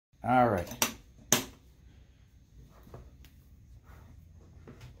All right.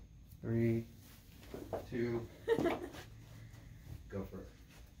 3, 2, go for it.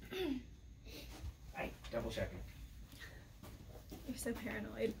 Right, double checking. You're so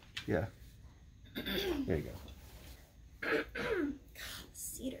paranoid. Yeah. There you go. God,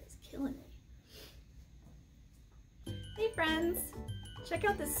 cedar is killing me. Hey friends! Check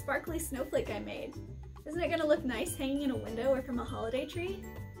out this sparkly snowflake I made. Isn't it gonna look nice hanging in a window or from a holiday tree?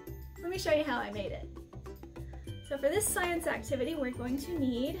 Let me show you how I made it. So for this science activity, we're going to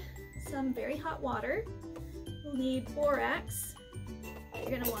need some very hot water. We'll need borax.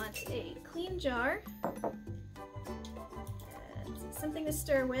 You're gonna want a clean jar, and something to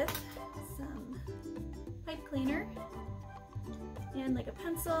stir with, some pipe cleaner, and like a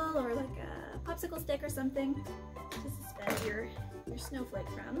pencil or like a popsicle stick or something to suspend your snowflake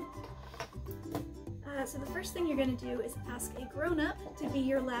from. So the first thing you're going to do is ask a grown-up to be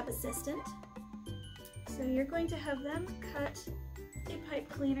your lab assistant. So you're going to have them cut a pipe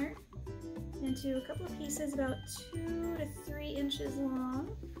cleaner into a couple of pieces about 2 to 3 inches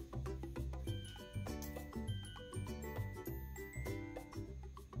long.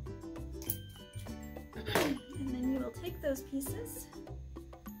 And then you will take those pieces,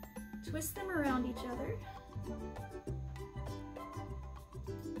 twist them around each other,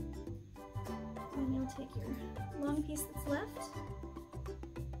 and you'll take your long piece that's left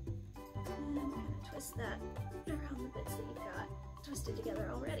and kind of twist that around the bits that you've got twisted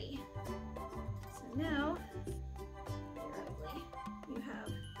together already. So now, theoretically, you have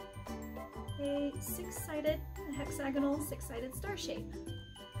a hexagonal six-sided star shape.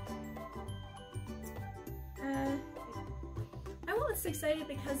 I went with six-sided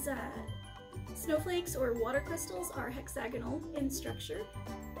because snowflakes or water crystals are hexagonal in structure.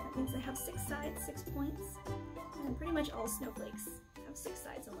 That means they have 6 sides, 6 points, and pretty much all snowflakes have 6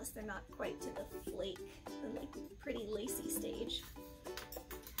 sides unless they're not quite to the flake, the like pretty lacy stage.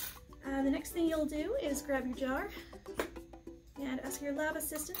 The next thing you'll do is grab your jar and ask your lab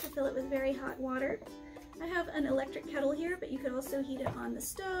assistant to fill it with very hot water. I have an electric kettle here, but you could also heat it on the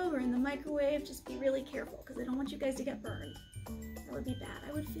stove or in the microwave. Just be really careful because I don't want you guys to get burned. That would be bad.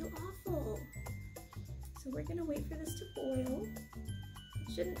 I would feel awful. So we're gonna wait for this to boil.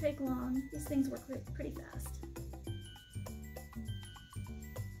 It shouldn't take long. These things work pretty fast.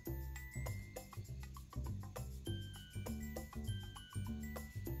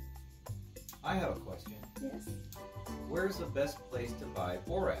 I have a question. Yes. Where's the best place to buy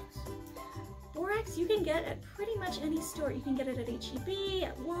borax? Borax you can get at pretty much any store. You can get it at H-E-B,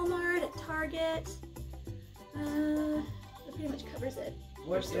 at Walmart, at Target. That pretty much covers it.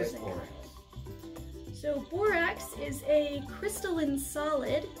 What is borax? So borax is a crystalline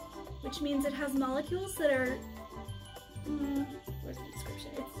solid, which means it has molecules that are, where's the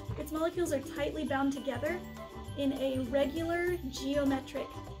description? Its molecules are tightly bound together in a regular geometric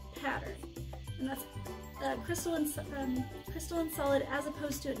pattern. And that's a crystalline solid as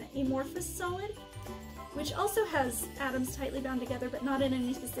opposed to an amorphous solid, which also has atoms tightly bound together but not in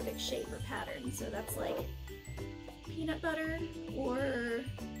any specific shape or pattern. So that's like peanut butter or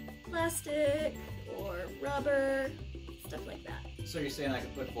plastic or rubber, stuff like that. So you're saying I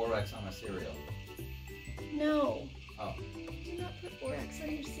could put borax on my cereal? No. Oh. Do not put borax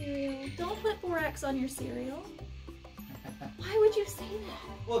on your cereal. Don't put borax on your cereal. Why would you say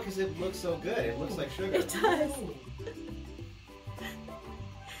that? Well, because it looks so good. It looks like sugar. It does.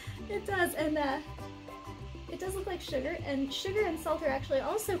 It does, and it does look like sugar, and sugar and salt are actually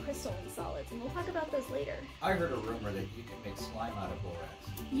also crystalline solids, and we'll talk about those later. I heard a rumor that you can make slime out of borax.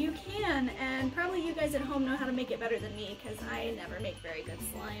 You can, and probably you guys at home know how to make it better than me, because I never make very good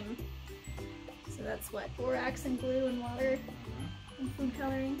slime. So that's what, borax and glue and water and food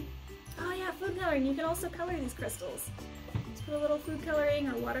coloring. Oh yeah, food coloring. You can also color these crystals. Just put a little food coloring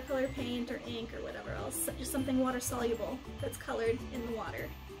or watercolor paint or ink or whatever else. Just something water soluble that's colored in the water.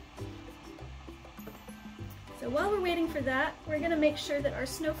 So while we're waiting for that, we're going to make sure that our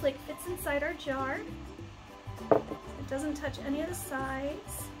snowflake fits inside our jar. It doesn't touch any of the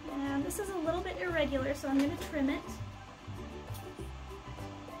sides. And this is a little bit irregular, so I'm going to trim it.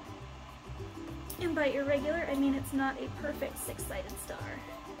 And by irregular, I mean it's not a perfect six-sided star.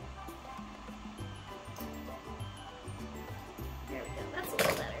 There we go, that's a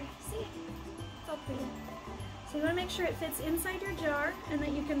little better. See? It's all pretty. So you want to make sure it fits inside your jar and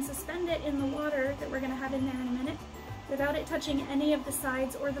that you can suspend it in the water that we're going to have in there in a minute without it touching any of the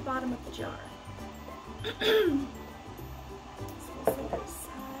sides or the bottom of the jar. So we'll set that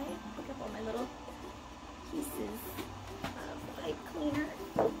aside. Pick up all my little pieces of pipe cleaner.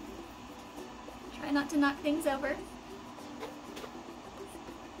 Try not to knock things over.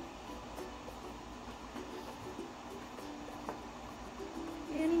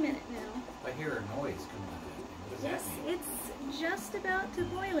 about to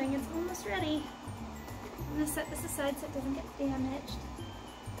boiling. It's almost ready. I'm going to set this aside so it doesn't get damaged.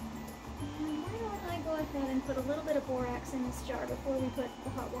 And why don't I go ahead and put a little bit of borax in this jar before we put the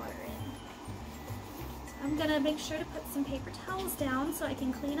hot water in. So I'm going to make sure to put some paper towels down so I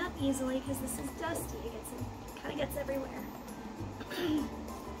can clean up easily because this is dusty. It kind of gets everywhere. So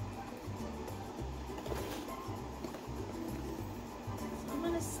I'm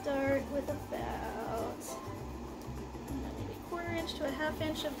going to start with about maybe a 1/4 inch to a 1/2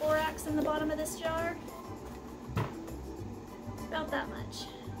 inch of borax in the bottom of this jar. About that much.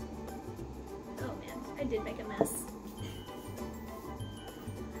 Oh man, I did make a mess.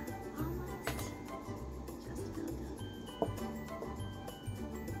 Almost. Just about done.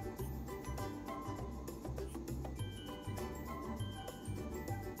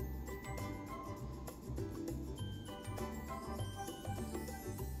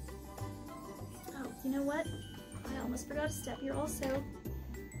 Oh, you know what? I almost forgot a step. You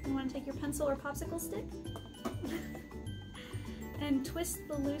want to take your pencil or popsicle stick and twist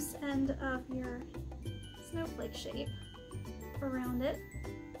the loose end of your snowflake shape around it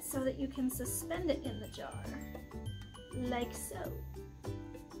so that you can suspend it in the jar, like so.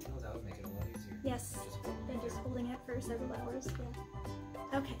 Oh, that would make it a lot easier. Yes, than just holding it for several hours.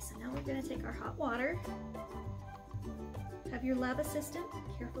 Yeah. Okay, so now we're going to take our hot water, have your lab assistant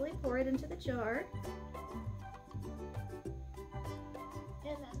carefully pour it into the jar,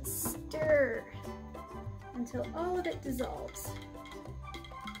 and then stir until all of it dissolves.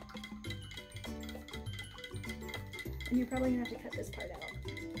 And you're probably going to have to cut this part out.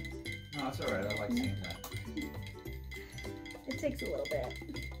 No, it's alright. I like seeing that. It takes a little bit.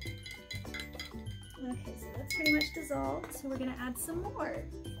 Okay, so that's pretty much dissolved, so we're going to add some more.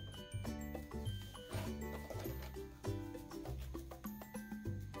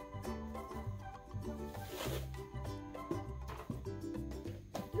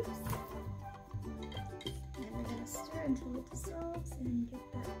 Oops. And we're going to stir until it dissolves and get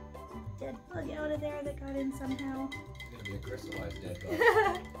that dead bug out of there that got in somehow. It's going to be a crystallized dead bug.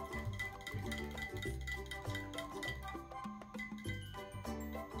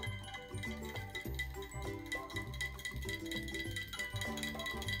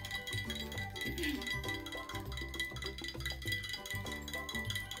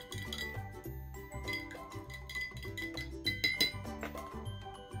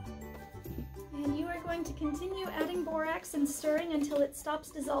 And you are going to continue adding borax and stirring until it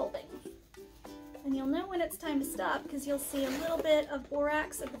stops dissolving. And you'll know when it's time to stop because you'll see a little bit of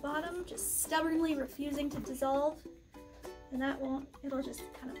borax at the bottom just stubbornly refusing to dissolve. And that won't, it'll just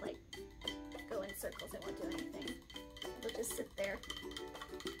kind of like go in circles, it won't do anything. It'll just sit there.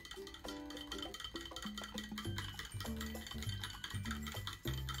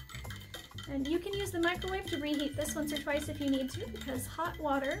 And you can use the microwave to reheat this once or twice if you need to because hot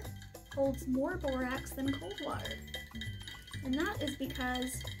water holds more borax than cold water. And that is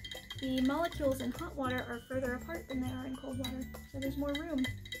because the molecules in hot water are further apart than they are in cold water. So there's more room.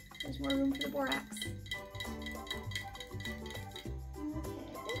 There's more room for the borax. Okay,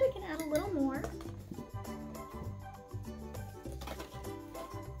 I think we can add a little more.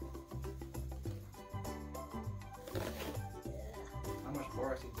 How much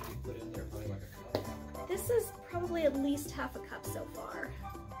borax did you put in there? Probably like a cup, half a cup? This is probably at least 1/2 cup so far.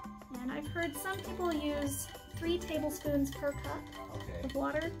 And I've heard some people use 3 tablespoons per cup of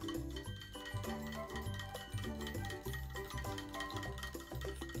water.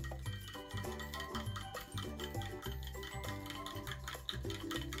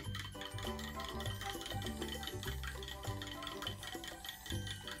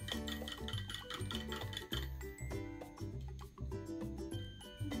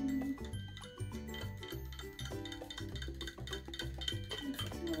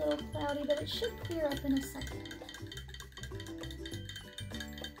 It's a little cloudy, but it should clear up in a second.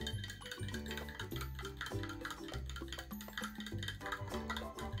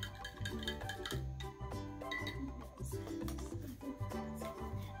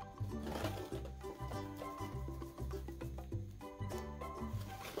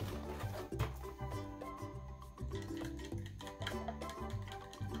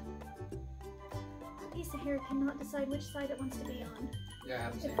 Piece of hair cannot decide which side it wants to be on. Yeah, I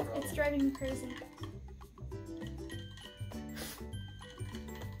have the same problem. It's driving me crazy.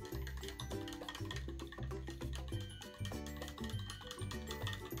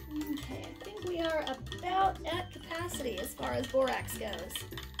 Okay, I think we are about at capacity as far as borax goes.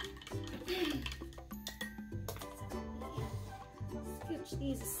 Scooch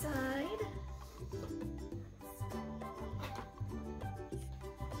these aside.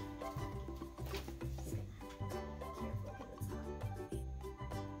 Careful because it's hot.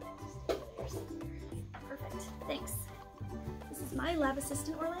 Thanks. This is my lab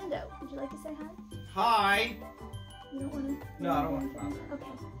assistant, Orlando. Would you like to say hi? Hi. You don't want to? No, I don't want to come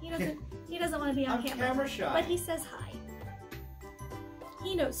out Okay. He doesn't want to be on I'm camera. camera shy. But he says hi.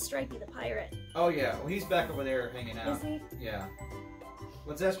 He knows Stripey the pirate. Oh yeah, well he's back over there hanging out. Is he? Yeah.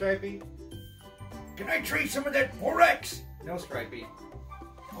 What's that, Stripey? Can I trade some of that borax? No, Stripey.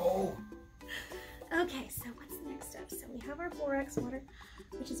 Oh. Okay, so what's the next step? So we have our borax water,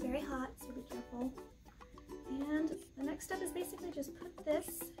 which is very hot, so be careful. And the next step is basically just put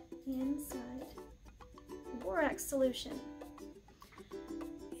this inside the borax solution.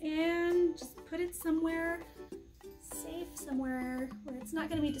 And just put it somewhere safe, somewhere where it's not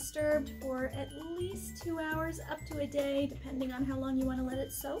going to be disturbed for at least 2 hours, up to a day, depending on how long you want to let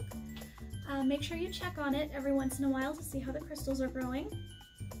it soak. Make sure you check on it every once in a while to see how the crystals are growing.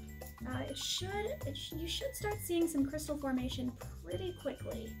 You should start seeing some crystal formation pretty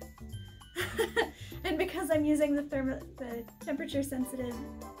quickly. And because I'm using the temperature sensitive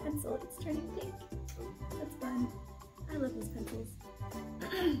pencil, it's turning pink. That's fun. I love these pencils.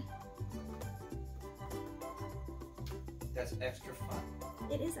 That's extra fun.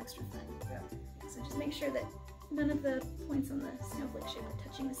 It is extra fun. Yeah. So just make sure that none of the points on the snowflake shape are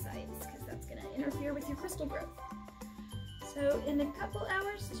touching the sides, because that's going to interfere with your crystal growth. So in a couple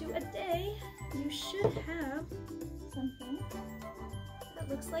hours to a day, you should have something that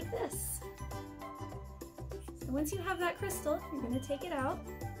looks like this. So once you have that crystal, you're going to take it out,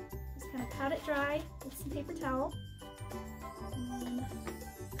 just kind of pat it dry with some paper towel, and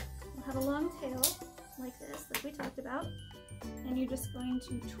you'll have a long tail like this that we talked about, and you're just going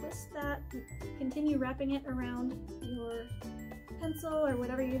to twist that, continue wrapping it around your pencil or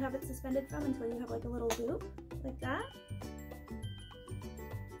whatever you have it suspended from until you have like a little loop like that.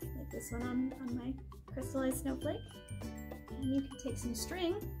 Like this one on my crystallized snowflake. And you can take some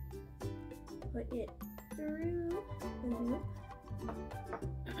string, put it through the loop,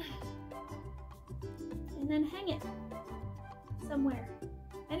 and then hang it somewhere,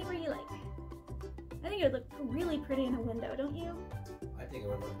 anywhere you like. I think it would look really pretty in a window, don't you? I think it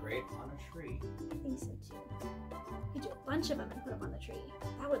would look great on a tree. I think so too. You could do a bunch of them and put them on the tree.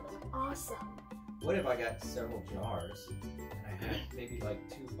 That would look awesome. What if I got several jars and I had maybe like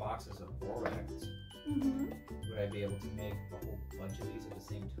 2 boxes of borax? Mm-hmm. Would I be able to make a whole bunch of these at the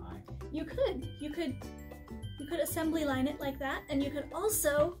same time? You could. You could assembly line it like that, and you could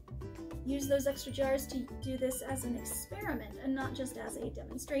also use those extra jars to do this as an experiment and not just as a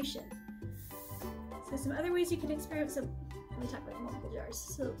demonstration. So some other ways you can experiment. So let me talk about multiple jars.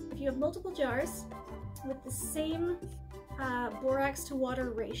 So if you have multiple jars with the same borax to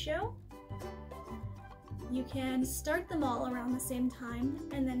water ratio, you can start them all around the same time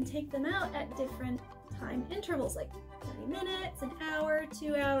and then take them out at different time intervals, like 30 minutes, an hour,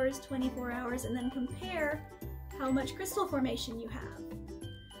 2 hours, 24 hours, and then compare how much crystal formation you have.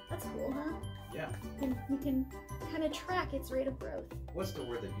 That's cool, huh? Yeah. You can kind of track its rate of growth. What's the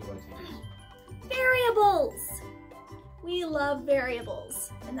word that you like to use? Variables! We love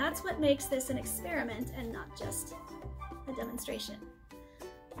variables, and that's what makes this an experiment and not just a demonstration.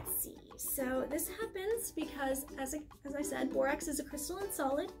 Let's see. So this happens because, as I said, borax is a crystalline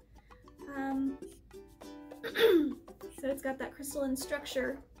solid. So it's got that crystalline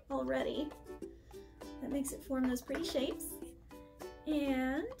structure already that makes it form those pretty shapes.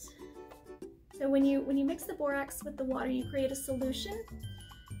 And so when you mix the borax with the water, you create a solution.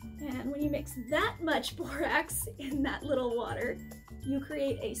 And when you mix that much borax in that little water, you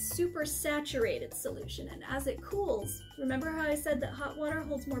create a super saturated solution. And as it cools, remember how I said that hot water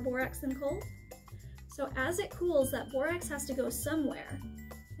holds more borax than cold? So as it cools, that borax has to go somewhere.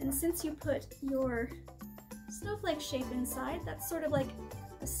 And since you put your snowflake shape inside, that's sort of like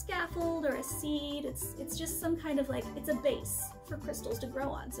a scaffold or a seed. It's just some kind of like, it's a base for crystals to grow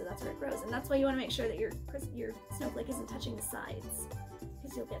on, so that's where it grows. And that's why you want to make sure that your snowflake isn't touching the sides,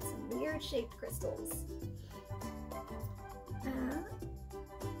 because you'll get some weird shaped crystals.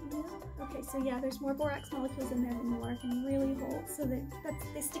 Okay, so yeah, there's more borax molecules in there than the water can really hold, so they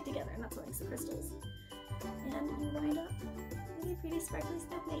stick together, and that's what makes the crystals. And you wind up with a pretty sparkly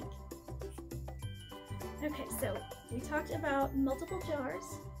snowflake. Okay, so we talked about multiple jars.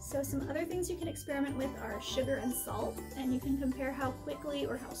 So some other things you can experiment with are sugar and salt, and you can compare how quickly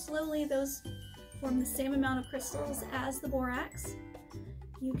or how slowly those form the same amount of crystals as the borax.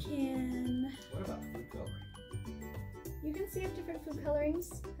 You can... What about food coloring? You can see if different food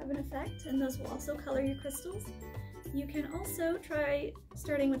colorings have an effect, and those will also color your crystals. You can also try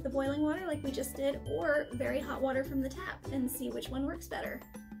starting with the boiling water like we just did, or very hot water from the tap, and see which one works better.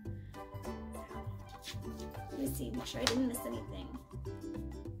 Let me see, make sure I didn't miss anything.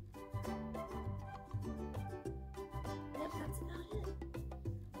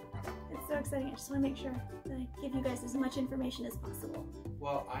 so exciting. I just want to make sure that I give you guys as much information as possible.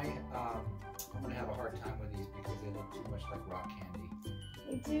 Well, I'm gonna have a hard time with these because they look too much like rock candy.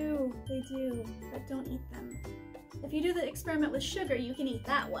 They do, but don't eat them. If you do the experiment with sugar, you can eat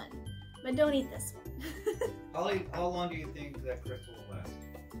that one, but don't eat this one. How long do you think that crystal will last?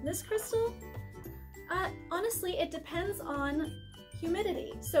 This crystal? Honestly, it depends on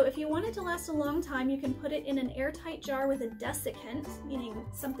humidity. So if you want it to last a long time, you can put it in an airtight jar with a desiccant, meaning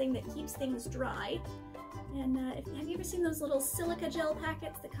something that keeps things dry. And have you ever seen those little silica gel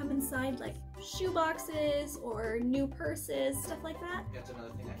packets that come inside like shoe boxes or new purses, stuff like that? That's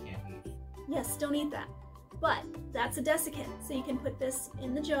another thing I can't eat. Yes, don't eat that. But that's a desiccant, so you can put this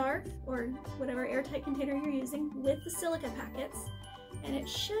in the jar or whatever airtight container you're using with the silica packets, and it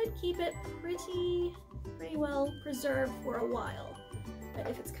should keep it pretty well preserved for a while. But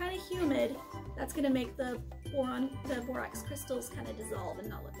if it's kind of humid, that's going to make the borax crystals kind of dissolve and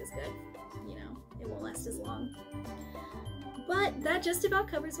not look as good. You know, it won't last as long. But that just about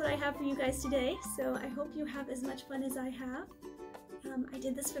covers what I have for you guys today, so I hope you have as much fun as I have. I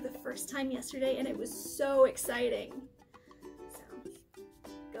did this for the first time yesterday, and it was so exciting. So,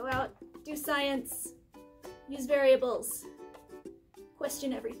 go out, do science, use variables,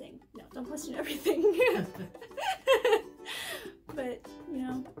 question everything. No, don't question everything. But, you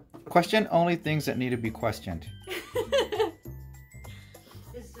know. Question only things that need to be questioned.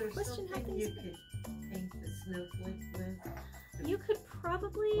 Is there something you could paint the snowflake with? You could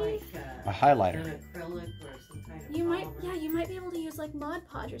probably... Like a highlighter. An acrylic or some kind of you might, polymer? yeah, you might be able to use like Mod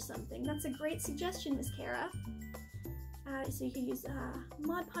Podge or something. That's a great suggestion, Miss Kara. So you could use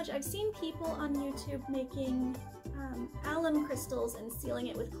Mod Podge. I've seen people on YouTube making alum crystals and sealing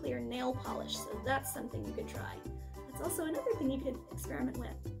it with clear nail polish, so that's something you could try. That's also another thing you could experiment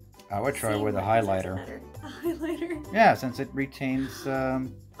with. I would try See with a what highlighter. better. A highlighter? Yeah, since it retains,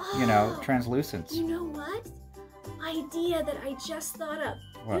 you know, translucence. You know what? Idea that I just thought of.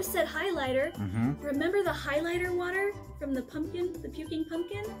 What? You said highlighter. Mm-hmm. Remember the highlighter water from the pumpkin, the puking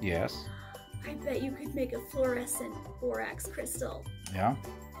pumpkin? Yes. I bet you could make a fluorescent borax crystal. Yeah.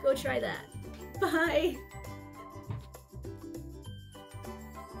 Go try that. Bye.